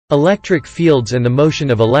Electric fields and the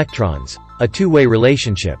motion of electrons, a two-way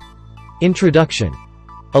relationship. Introduction.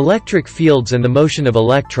 Electric fields and the motion of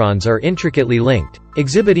electrons are intricately linked,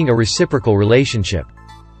 exhibiting a reciprocal relationship.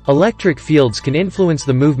 Electric fields can influence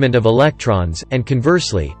the movement of electrons, and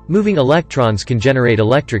conversely, moving electrons can generate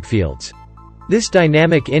electric fields. This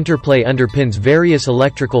dynamic interplay underpins various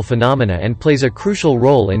electrical phenomena and plays a crucial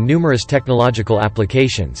role in numerous technological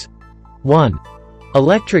applications. 1.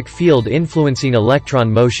 Electric field influencing electron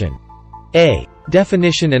motion. A.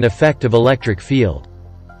 Definition and effect of electric field.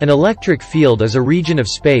 An electric field is a region of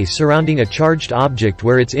space surrounding a charged object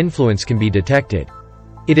where its influence can be detected.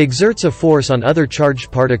 It exerts a force on other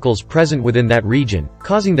charged particles present within that region,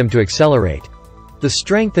 causing them to accelerate. The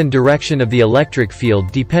strength and direction of the electric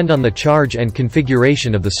field depend on the charge and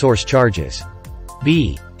configuration of the source charges.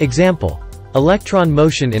 B. Example. Electron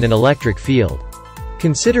motion in an electric field.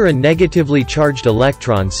 Consider a negatively charged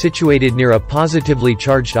electron situated near a positively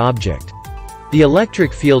charged object. The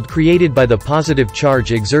electric field created by the positive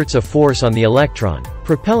charge exerts a force on the electron,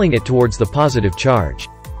 propelling it towards the positive charge.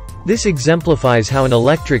 This exemplifies how an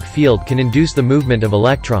electric field can induce the movement of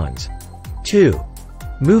electrons. 2.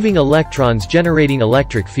 Moving electrons generating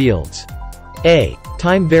electric fields. A.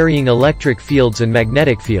 Time-varying electric fields and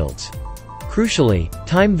magnetic fields. Crucially,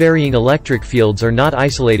 time-varying electric fields are not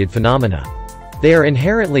isolated phenomena. They are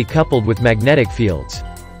inherently coupled with magnetic fields.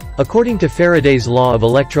 According to Faraday's law of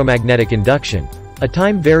electromagnetic induction, a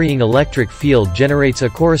time-varying electric field generates a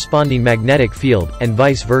corresponding magnetic field, and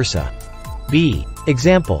vice versa. B.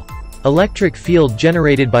 Example. Electric field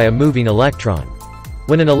generated by a moving electron.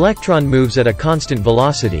 When an electron moves at a constant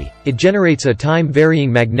velocity, it generates a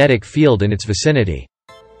time-varying magnetic field in its vicinity.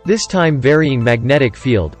 This time-varying magnetic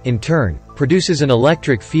field, in turn, produces an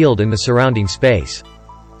electric field in the surrounding space.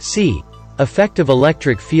 C. Effect of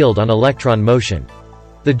electric field on electron motion.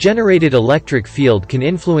 The generated electric field can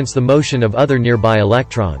influence the motion of other nearby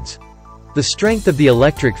electrons. The strength of the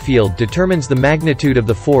electric field determines the magnitude of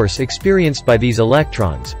the force experienced by these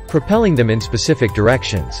electrons, propelling them in specific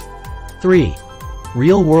directions. 3.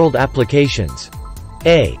 Real-world applications.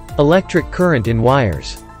 A. Electric current in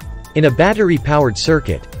wires. In a battery-powered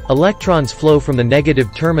circuit, electrons flow from the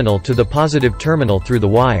negative terminal to the positive terminal through the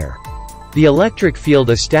wire. The electric field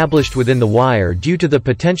established within the wire due to the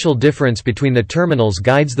potential difference between the terminals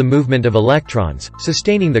guides the movement of electrons,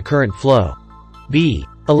 sustaining the current flow. B.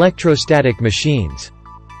 Electrostatic machines.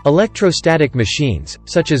 Electrostatic machines,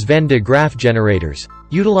 such as Van de Graaff generators,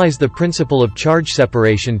 utilize the principle of charge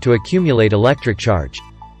separation to accumulate electric charge.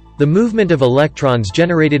 The movement of electrons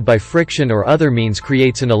generated by friction or other means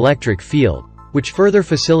creates an electric field, which further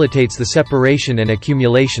facilitates the separation and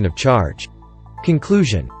accumulation of charge.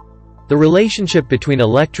 Conclusion. The relationship between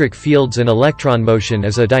electric fields and electron motion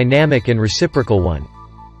is a dynamic and reciprocal one.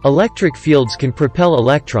 Electric fields can propel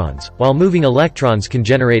electrons, while moving electrons can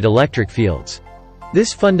generate electric fields.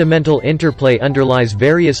 This fundamental interplay underlies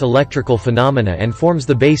various electrical phenomena and forms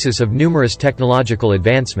the basis of numerous technological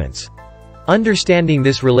advancements. Understanding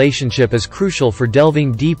this relationship is crucial for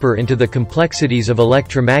delving deeper into the complexities of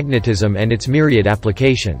electromagnetism and its myriad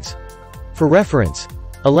applications. For reference,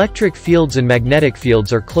 electric fields and magnetic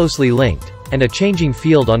fields are closely linked, and a changing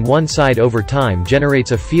field on one side over time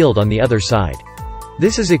generates a field on the other side.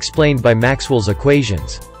 This is explained by Maxwell's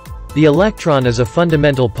equations. The electron is a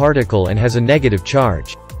fundamental particle and has a negative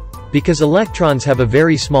charge. Because electrons have a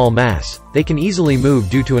very small mass, they can easily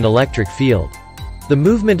move due to an electric field. The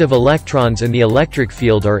movement of electrons and the electric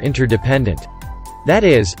field are interdependent. That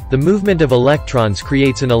is, the movement of electrons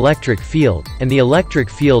creates an electric field, and the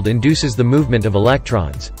electric field induces the movement of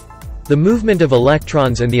electrons. The movement of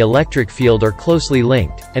electrons and the electric field are closely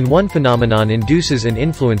linked, and one phenomenon induces and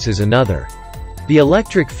influences another. The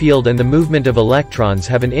electric field and the movement of electrons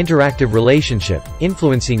have an interactive relationship,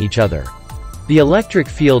 influencing each other. The electric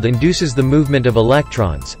field induces the movement of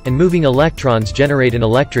electrons, and moving electrons generate an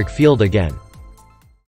electric field again.